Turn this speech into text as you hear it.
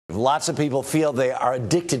Lots of people feel they are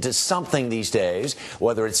addicted to something these days,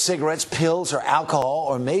 whether it's cigarettes, pills, or alcohol,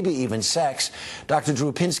 or maybe even sex. Dr.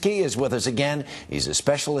 Drew Pinsky is with us again. He's a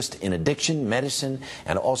specialist in addiction medicine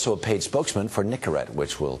and also a paid spokesman for Nicorette,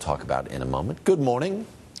 which we'll talk about in a moment. Good morning.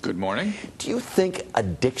 Good morning. Do you think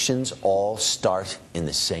addictions all start in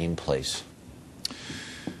the same place?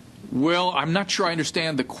 Well, I'm not sure I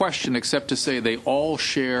understand the question, except to say they all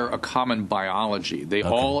share a common biology. They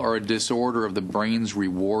all are a disorder of the brain's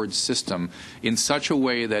reward system in such a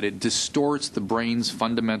way that it distorts the brain's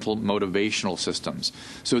fundamental motivational systems.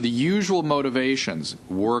 So the usual motivations,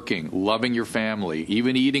 working, loving your family,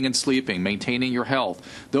 even eating and sleeping, maintaining your health,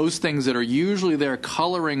 those things that are usually there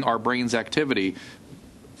coloring our brain's activity,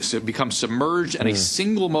 so it becomes submerged and a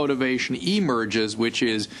single motivation emerges, which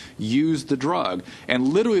is use the drug. And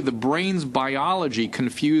literally the brain's biology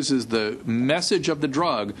confuses the message of the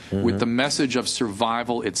drug with the message of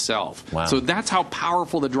survival itself. Wow. So that's how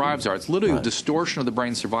powerful the drives are. It's literally a distortion of the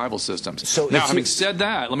brain's survival systems. So now, having said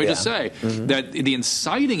that, let me just say that the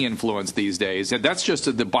inciting influence these days, that's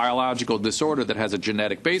just the biological disorder that has a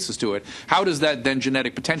genetic basis to it. How does that then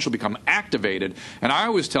genetic potential become activated? And I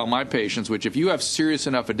always tell my patients, which if you have serious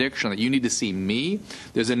enough addiction that you need to see me,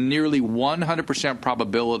 there's a nearly 100%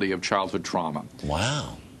 probability of childhood trauma.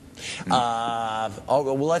 Wow.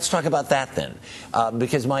 Well, let's talk about that then,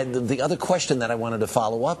 because the other question that I wanted to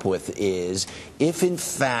follow up with is, if in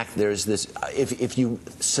fact there's this, if you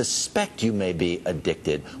suspect you may be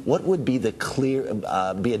addicted, what would be the clear,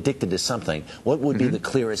 be addicted to something, what would be the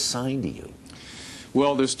clearest sign to you?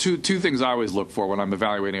 Well, there's two things I always look for when I'm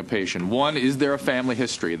evaluating a patient. One, is there a family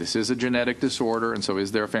history? This is a genetic disorder, and so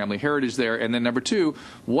is there a family heritage there? And then number two,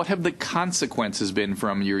 what have the consequences been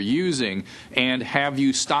from your using, and have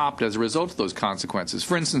you stopped as a result of those consequences?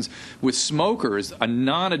 For instance, with smokers, a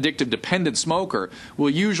non-addictive dependent smoker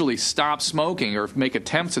will usually stop smoking or make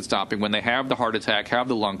attempts at stopping when they have the heart attack, have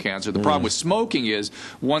the lung cancer. The problem with smoking is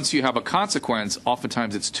once you have a consequence,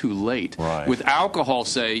 oftentimes it's too late. Right. With alcohol,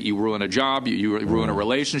 say, you ruin a job, you ruin a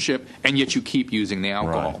relationship, and yet you keep using the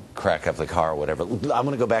alcohol. Right. Crack up the car or whatever. I'm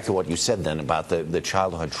going to go back to what you said then about the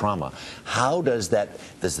childhood trauma. How does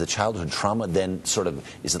the childhood trauma then sort of,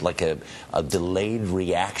 is it like a delayed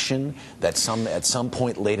reaction that at some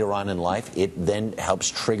point later on in life it then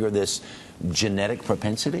helps trigger this genetic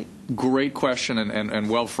propensity? Great question and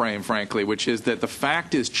well framed, frankly, which is that the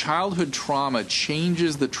fact is childhood trauma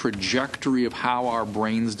changes the trajectory of how our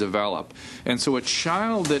brains develop. And so a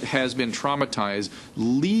child that has been traumatized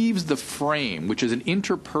leaves the frame, which is an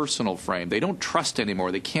interpersonal frame. They don't trust anymore.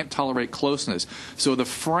 They can't tolerate closeness. So the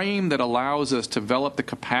frame that allows us to develop the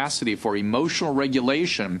capacity for emotional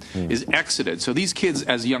regulation is exited. So these kids,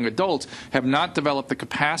 as young adults, have not developed the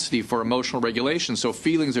capacity for emotional regulation. So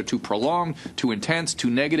feelings are too prolonged, too intense, too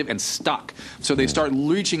negative, and stuck. So they start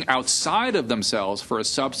reaching outside of themselves for a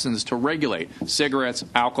substance to regulate. Cigarettes,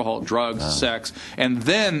 alcohol, drugs, sex, and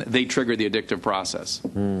then they trigger the addictive process.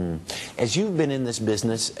 As you've been in this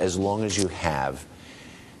business as long as you have,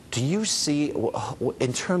 do you see,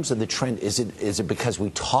 in terms of the trend, is it because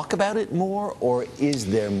we talk about it more, or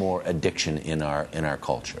is there more addiction in our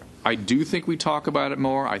culture? I do think we talk about it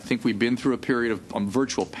more. I think we've been through a period of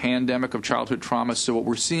virtual pandemic of childhood trauma, so what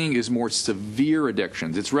we're seeing is more severe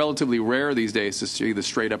addictions. It's relatively rare these days to see the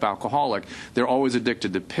straight-up alcoholic. They're always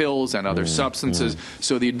addicted to pills and other substances,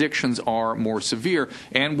 so the addictions are more severe,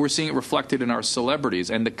 and we're seeing it reflected in our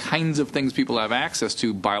celebrities, and the kinds of things people have access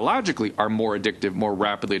to biologically are more addictive, more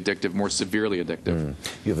rapidly addictive, more severely addictive.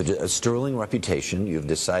 You have a sterling reputation. You've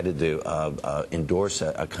decided to endorse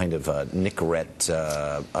a kind of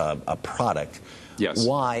Nicorette a product. Yes.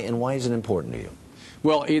 Why, and why is it important to you?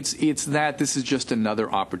 Well, it's that this is just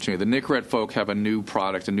another opportunity. The Nicorette folk have a new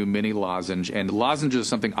product, a new mini lozenge, and lozenges is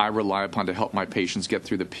something I rely upon to help my patients get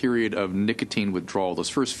through the period of nicotine withdrawal, those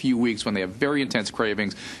first few weeks when they have very intense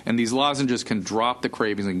cravings, and these lozenges can drop the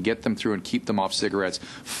cravings and get them through and keep them off cigarettes.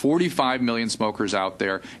 45 million smokers out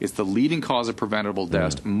there. It's the leading cause of preventable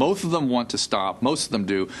death. Most of them want to stop. Most of them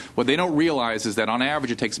do. What they don't realize is that on average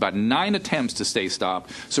it takes about 9 attempts to stay stopped.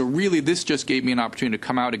 So really this just gave me an opportunity to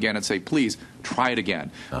come out again and say, please, try it again.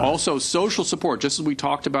 Also, social support, just as we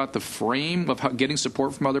talked about the frame of getting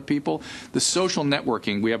support from other people, the social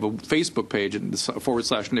networking. We have a Facebook page,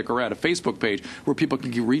 /Nicorette, a Facebook page where people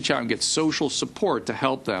can reach out and get social support to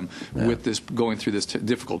help them with this, going through this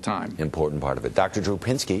difficult time. Important part of it. Dr. Drew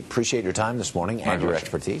Pinsky, appreciate your time this morning and your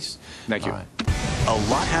expertise. Thank you. A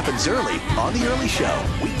lot happens early on The Early Show,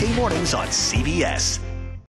 weekday mornings on CBS.